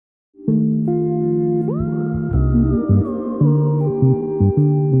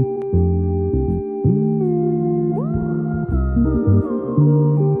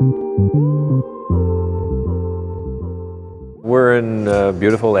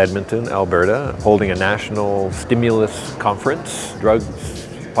beautiful Edmonton, Alberta, holding a national stimulus conference, drugs,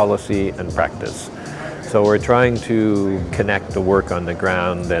 policy and practice. So we're trying to connect the work on the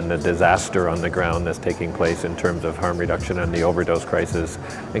ground and the disaster on the ground that's taking place in terms of harm reduction and the overdose crisis,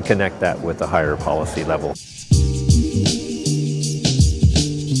 and connect that with the higher policy level.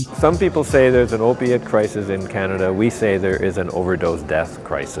 Some people say there's an opiate crisis in Canada. We say there is an overdose death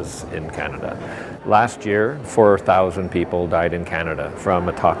crisis in Canada. Last year, 4,000 people died in Canada from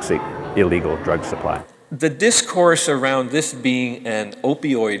a toxic, illegal drug supply. The discourse around this being an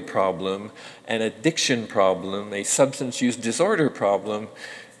opioid problem, an addiction problem, a substance use disorder problem,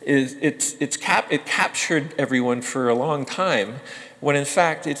 it captured everyone for a long time, when in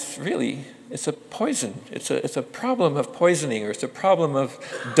fact it's a poison. It's a problem of poisoning, or it's a problem of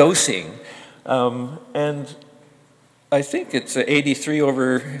dosing. And I think it's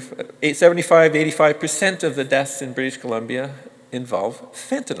 75% of the deaths in British Columbia involve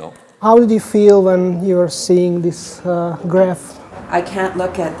fentanyl. How did you feel when you were seeing this graph? I can't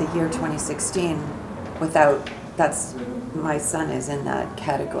look at the year 2016 without, my son is in that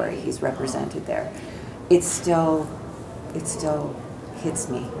category, he's represented there. It still hits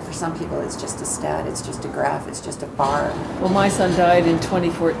me. For some people it's just a stat, it's just a graph, it's just a bar. Well, my son died in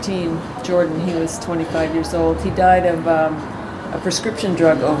 2014, Jordan, he was 25 years old. He died of a prescription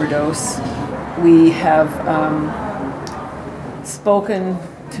drug overdose. We have spoken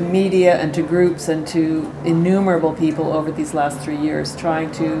to media and to groups and to innumerable people over these last 3 years,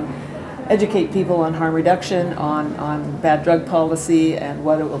 trying to educate people on harm reduction, on bad drug policy, and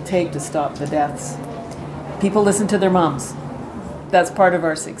what it will take to stop the deaths. People listen to their moms. That's part of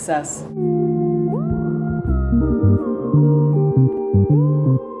our success.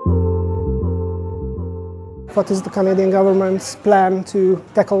 What is the Canadian government's plan to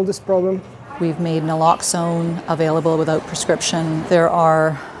tackle this problem? We've made naloxone available without prescription. There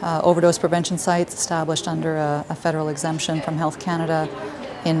are overdose prevention sites established under a federal exemption from Health Canada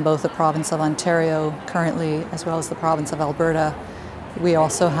in both the province of Ontario currently, as well as the province of Alberta. We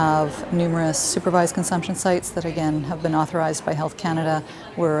also have numerous supervised consumption sites that again have been authorized by Health Canada.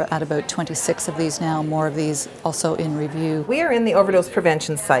 We're at about 26 of these now, more of these also in review. We are in the overdose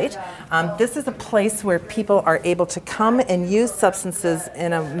prevention site. This is a place where people are able to come and use substances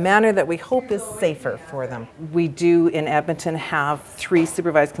in a manner that we hope is safer for them. We do in Edmonton have 3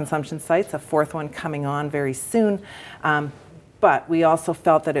 supervised consumption sites, a 4th one coming on very soon. But we also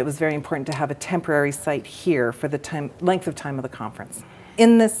felt that it was very important to have a temporary site here for the length of time of the conference.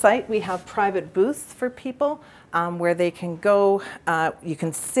 In this site, we have private booths for people where they can go, you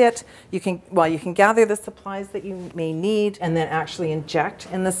can sit, you can gather the supplies that you may need and then actually inject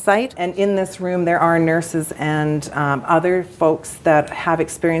in the site. And in this room, there are nurses and other folks that have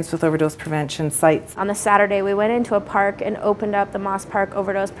experience with overdose prevention sites. On the Saturday, we went into a park and opened up the Moss Park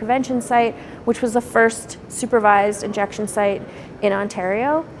Overdose Prevention Site, which was the first supervised injection site in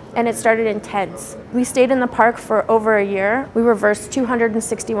Ontario. And it started in tents. We stayed in the park for over a year. We reversed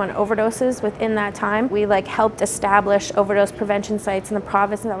 261 overdoses within that time. We helped establish overdose prevention sites in the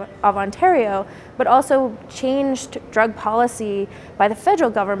province of Ontario, but also changed drug policy by the federal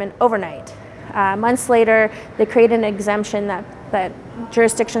government overnight. Months later, they created an exemption that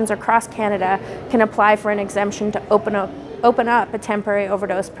jurisdictions across Canada can apply for an exemption to open up a temporary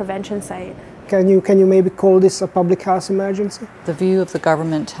overdose prevention site. Can you maybe call this a public health emergency? The view of the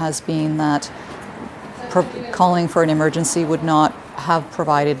government has been that calling for an emergency would not have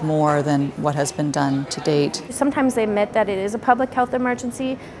provided more than what has been done to date. Sometimes they admit that it is a public health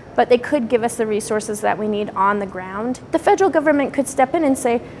emergency, but they could give us the resources that we need on the ground. The federal government could step in and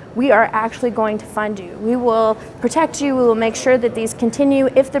say, we are actually going to fund you. We will protect you. We will make sure that these continue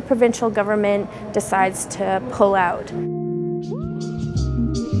if the provincial government decides to pull out.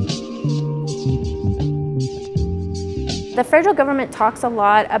 The federal government talks a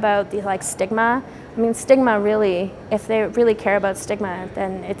lot about the stigma. I mean, stigma really, if they really care about stigma,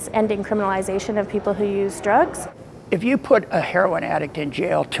 then it's ending criminalization of people who use drugs. If you put a heroin addict in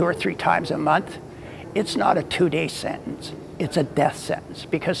jail 2 or 3 times a month, it's not a 2-day sentence. It's a death sentence,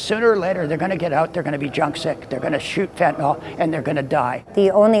 because sooner or later they're going to get out, they're going to be junk sick, they're going to shoot fentanyl, and they're going to die. The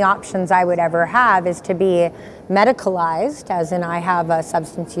only options I would ever have is to be medicalized, as in I have a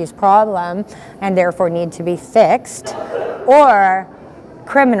substance use problem and therefore need to be fixed, or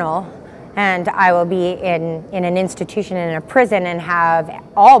criminal, and I will be in an institution, in a prison, and have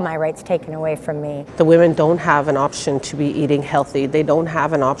all my rights taken away from me. The women don't have an option to be eating healthy. They don't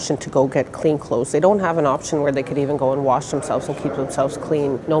have an option to go get clean clothes. They don't have an option where they could even go and wash themselves and keep themselves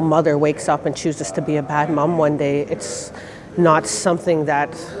clean. No mother wakes up and chooses to be a bad mom one day. It's not something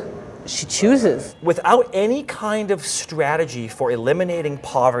that she chooses. Without any kind of strategy for eliminating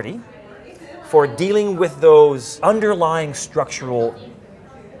poverty, for dealing with those underlying structural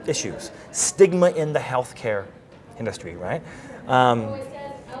issues, stigma in the healthcare industry, right?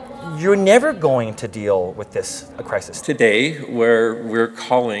 You're never going to deal with this crisis. Today, where we're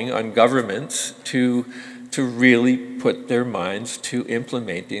calling on governments to really put their minds to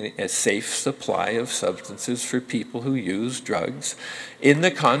implementing a safe supply of substances for people who use drugs in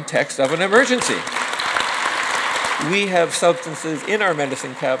the context of an emergency. We have substances in our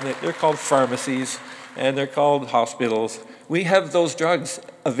medicine cabinet. They're called pharmacies and they're called hospitals. We have those drugs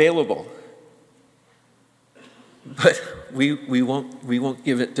available, but we won't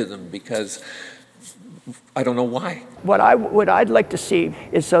give it to them because I don't know why. What I'd like to see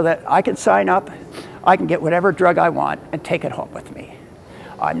is so that I can sign up, I can get whatever drug I want and take it home with me.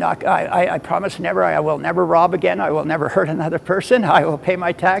 I promise I will never rob again. I will never hurt another person. I will pay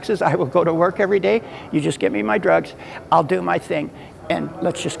my taxes. I will go to work every day. You just get me my drugs. I'll do my thing. And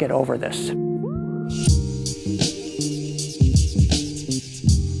let's just get over this.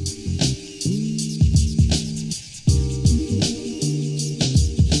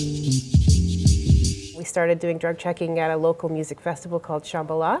 We started doing drug checking at a local music festival called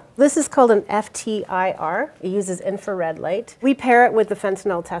Shambhala. This is called an FTIR. It uses infrared light. We pair it with the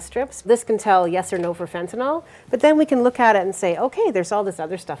fentanyl test strips. This can tell yes or no for fentanyl, but then we can look at it and say, okay, there's all this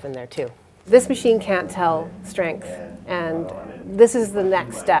other stuff in there too. This machine can't tell strength, and this is the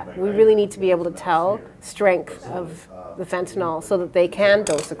next step. We really need to be able to tell strength of the fentanyl so that they can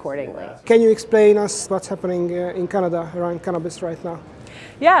dose accordingly. Can you explain us what's happening in Canada around cannabis right now?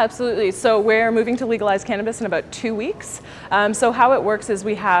 Yeah, absolutely. So we're moving to legalize cannabis in about 2 weeks. So how it works is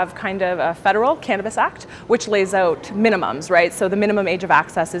we have kind of a federal Cannabis Act, which lays out minimums, right? So the minimum age of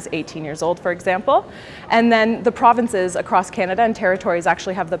access is 18 years old, for example. And then the provinces across Canada and territories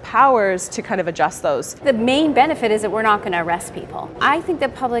actually have the powers to kind of adjust those. The main benefit is that we're not going to arrest people. I think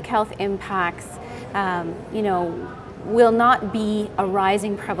that public health impacts, will not be a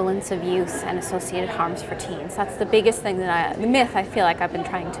rising prevalence of use and associated harms for teens. That's the biggest thing the myth I feel like I've been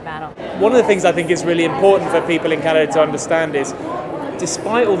trying to battle. One of the things I think is really important for people in Canada to understand is,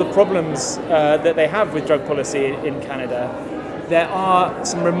 despite all the problems that they have with drug policy in Canada, there are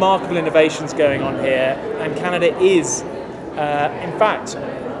some remarkable innovations going on here, and Canada is, in fact,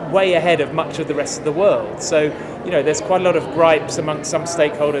 way ahead of much of the rest of the world. So, there's quite a lot of gripes amongst some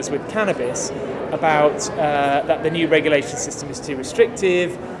stakeholders with cannabis about that the new regulation system is too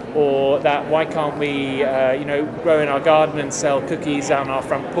restrictive, or that why can't we, grow in our garden and sell cookies on our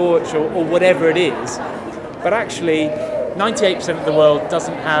front porch, or whatever it is. But actually, 98% of the world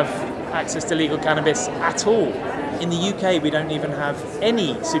doesn't have access to legal cannabis at all. In the UK, we don't even have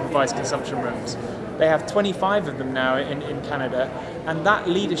any supervised consumption rooms. They have 25 of them now in Canada, and that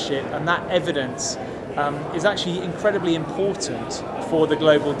leadership and that evidence is actually incredibly important for the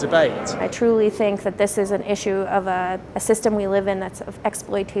global debate. I truly think that this is an issue of a system we live in that's of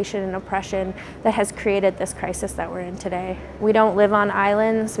exploitation and oppression that has created this crisis that we're in today. We don't live on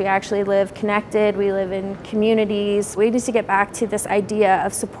islands, we actually live connected, we live in communities. We need to get back to this idea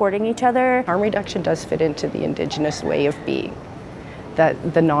of supporting each other. Harm reduction does fit into the Indigenous way of being.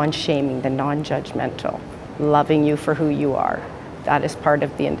 The non-shaming, the non-judgmental, loving you for who you are. That is part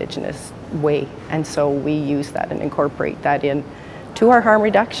of the Indigenous way, and so we use that and incorporate that in to our harm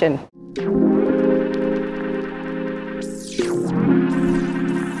reduction.